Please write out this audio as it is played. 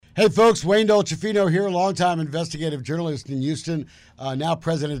Hey, folks, Wayne Dolcefino here, longtime investigative journalist in Houston, now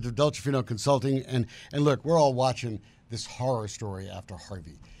president of Dolcefino Consulting. And look, we're all watching this horror story after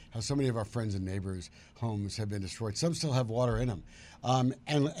Harvey, how so many of our friends and neighbors' homes have been destroyed. Some still have water in them.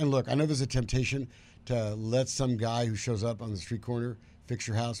 And look, I know there's a temptation to let some guy who shows up on the street corner fix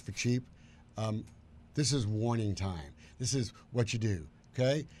your house for cheap. This is warning time. This is what you do,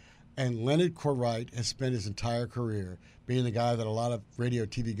 okay? And Leonard Courtright has spent his entire career being the guy that a lot of radio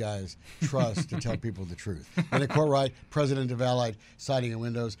TV guys trust to tell people the truth. Leonard Courtright, president of Allied Siding and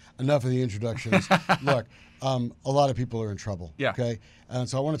Windows. Enough of the introductions. Look, a lot of people are in trouble. Yeah. Okay. And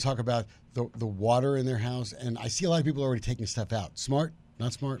so I want to talk about the water in their house, and I see a lot of people already taking stuff out. Smart.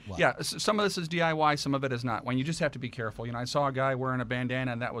 Not smart? Wow. Yeah, some of this is DIY, some of it is not. When you just have to be careful. You know, I saw a guy wearing a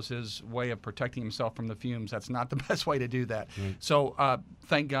bandana, and that was his way of protecting himself from the fumes. That's not the best way to do that. Right. So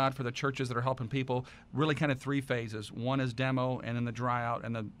thank God for the churches that are helping people. Really kind of three phases. One is demo, and then the dry out,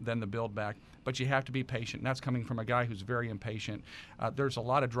 and then the build back. But you have to be patient. And that's coming from a guy who's very impatient. There's a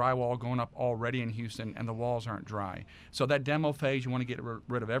lot of drywall going up already in Houston, and the walls aren't dry. So that demo phase, you want to get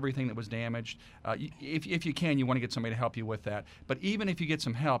rid of everything that was damaged. If you can, you want to get somebody to help you with that. But even if you get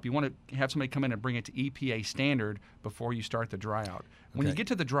some help, you want to have somebody come in and bring it to EPA standard before you start the dry out. When you get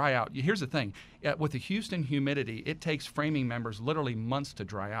to the dry out, here's the thing. With the Houston humidity, it takes framing members literally months to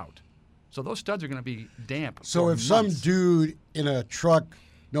dry out. So those studs are going to be damp. So if some dude in a truck,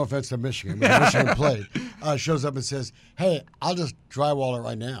 no offense to Michigan, but Michigan plate, shows up and says, hey, I'll just drywall it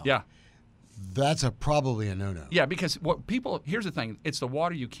right now. Yeah. That's probably a no-no. Yeah, because here's the thing, it's the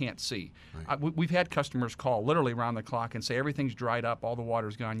water you can't see. Right. We've had customers call literally around the clock and say everything's dried up, all the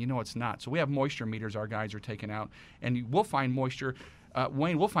water's gone. You know it's not. So we have moisture meters our guys are taking out, and we'll find moisture.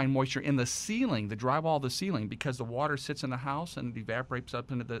 Wayne, we'll find moisture in the ceiling, the drywall of the ceiling, because the water sits in the house and it evaporates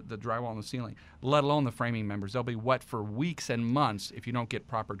up into the drywall in the ceiling, let alone the framing members. They'll be wet for weeks and months if you don't get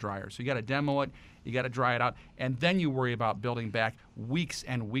proper dryers. So you got to demo it, you got to dry it out, and then you worry about building back weeks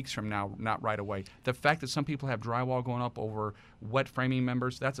and weeks from now, not right away. The fact that some people have drywall going up over wet framing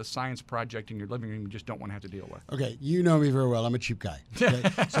members, that's a science project in your living room you just don't want to have to deal with. Okay, you know me very well. I'm a cheap guy. Okay?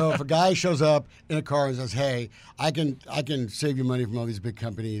 So if a guy shows up in a car and says, hey, I can save you money from all these big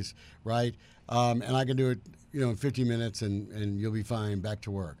companies, right? And I can do it, in 15 minutes and you'll be fine, back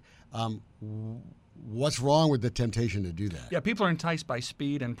to work. What's wrong with the temptation to do that? Yeah, people are enticed by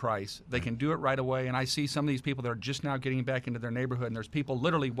speed and price. They can do it right away, and I see some of these people that are just now getting back into their neighborhood, and there's people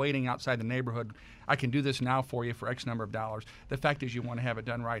literally waiting outside the neighborhood. I can do this now for you for X number of dollars. The fact is you want to have it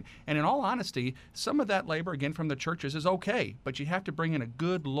done right. And in all honesty, some of that labor, again, from the churches is okay, but you have to bring in a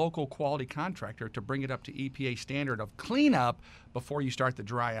good local quality contractor to bring it up to EPA standard of cleanup before you start the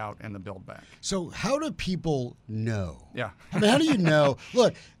dry out and the build back. So how do people know? Yeah. I mean, how do you know?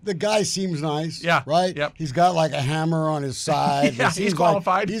 Look, the guy seems nice, right? Yep. He's got like a hammer on his side. Yeah, he's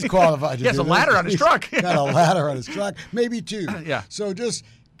qualified. He's qualified. He has a ladder on his truck. Got a ladder on his truck, maybe two. Yeah. So just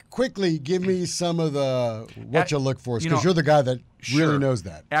quickly give me some of what you look for, because you're the guy that really knows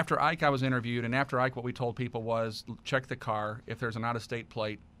that. After Ike, I was interviewed, and after Ike, what we told people was check the car. If there's an out-of-state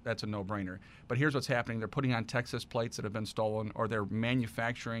plate, that's a no-brainer. But here's what's happening. They're putting on Texas plates that have been stolen, or they're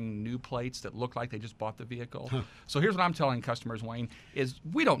manufacturing new plates that look like they just bought the vehicle. So here's what I'm telling customers, Wayne, is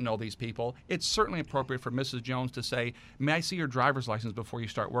we don't know these people. It's certainly appropriate for Mrs. Jones to say, may I see your driver's license before you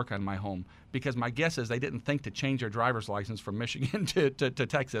start work on my home? Because my guess is they didn't think to change their driver's license from Michigan to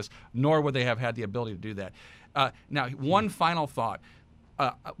Texas, nor would they have had the ability to do that. Now, one final thought.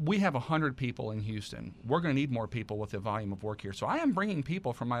 We have 100 people in Houston. We're going to need more people with the volume of work here. So I am bringing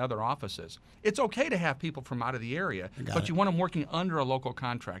people from my other offices. It's okay to have people from out of the area, but you want them working under a local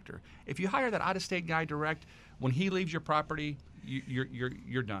contractor. If you hire that out-of-state guy direct, when he leaves your property,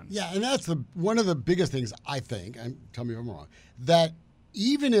 you're done. Yeah, and that's one of the biggest things, I think, and tell me if I'm wrong, that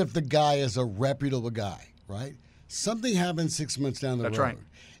even if the guy is a reputable guy, right, something happens 6 months down the road. That's right.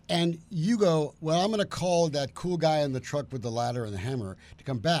 And you go, well, I'm going to call that cool guy in the truck with the ladder and the hammer to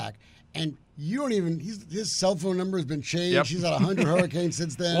come back. And you don't even, his cell phone number has been changed. Yep. He's had 100 hurricanes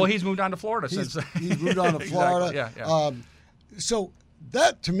since then. Well, he's moved on to Florida since. He's moved on to Florida. Exactly. Yeah. So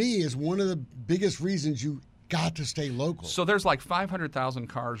that, to me, is one of the biggest reasons you got to stay local. So there's like 500,000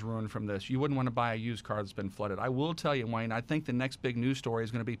 cars ruined from this. You wouldn't want to buy a used car that's been flooded. I will tell you, Wayne, I think the next big news story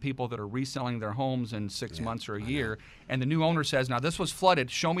is going to be people that are reselling their homes in 6 months or a year, and the new owner says, now this was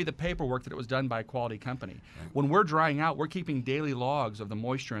flooded, show me the paperwork that it was done by a quality company. Right. When we're drying out, we're keeping daily logs of the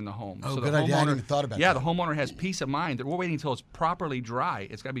moisture in the home. Oh, so good idea. I hadn't even thought about that. Yeah, the homeowner has peace of mind that we're waiting until it's properly dry.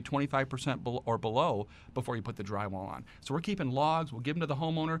 It's got to be 25% or below before you put the drywall on. So we're keeping logs. We'll give them to the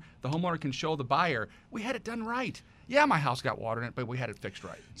homeowner. The homeowner can show the buyer, we had it done right. Yeah, my house got water in it, but we had it fixed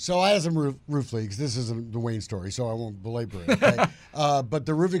right. So I had some roof leaks. This isn't the Wayne story, so I won't belabor it. Okay? But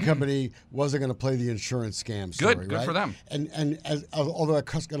the roofing company wasn't going to play the insurance scam story. Good right? for them. And although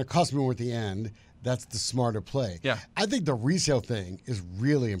it's going to cost me more at the end, that's the smarter play. Yeah. I think the resale thing is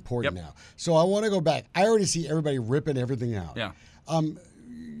really important Yep. now. So I want to go back. I already see everybody ripping everything out. Yeah.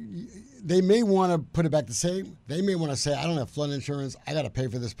 They may want to put it back the same. They may want to say, I don't have flood insurance. I got to pay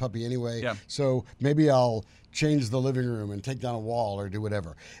for this puppy anyway. Yeah. So maybe I'll change the living room and take down a wall or do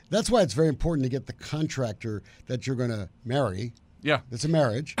whatever. That's why it's very important to get the contractor that you're going to marry. Yeah. It's a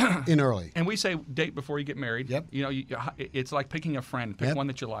marriage in early. And we say date before you get married. Yep. You know, it's like picking a friend. Pick Yep. one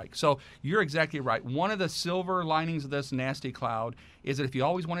that you like. So you're exactly right. One of the silver linings of this nasty cloud is that if you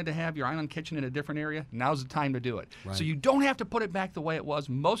always wanted to have your island kitchen in a different area, now's the time to do it. Right. So you don't have to put it back the way it was.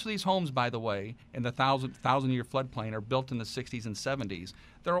 Most of these homes, by the way, in the thousand-year floodplain are built in the 60s and 70s.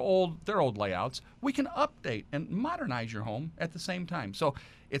 They're old layouts. We can update and modernize your home at the same time. So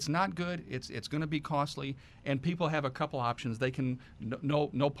it's not good. It's going to be costly, and people have a couple options. They can,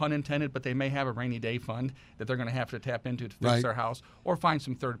 no pun intended, but they may have a rainy day fund that they're going to have to tap into to fix Right. their house, or find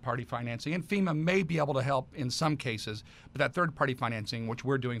some third-party financing. And FEMA may be able to help in some cases, but that third-party financing, which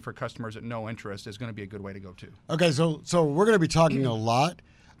we're doing for customers at no interest, is going to be a good way to go too. Okay, so we're going to be talking a lot.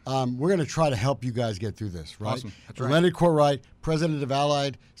 We're going to try to help you guys get through this, right? Awesome. That's right. Leonard Courtwright, president of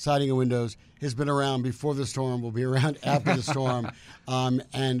Allied Siding and Windows, has been around before the storm, will be around after the storm.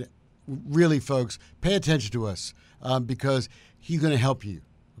 And really, folks, pay attention to us because he's going to help you.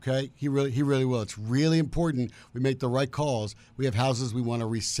 Okay, he really will. It's really important we make the right calls. We have houses we want to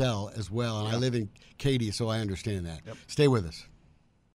resell as well, and I live in Katy, so I understand that. Yep. Stay with us.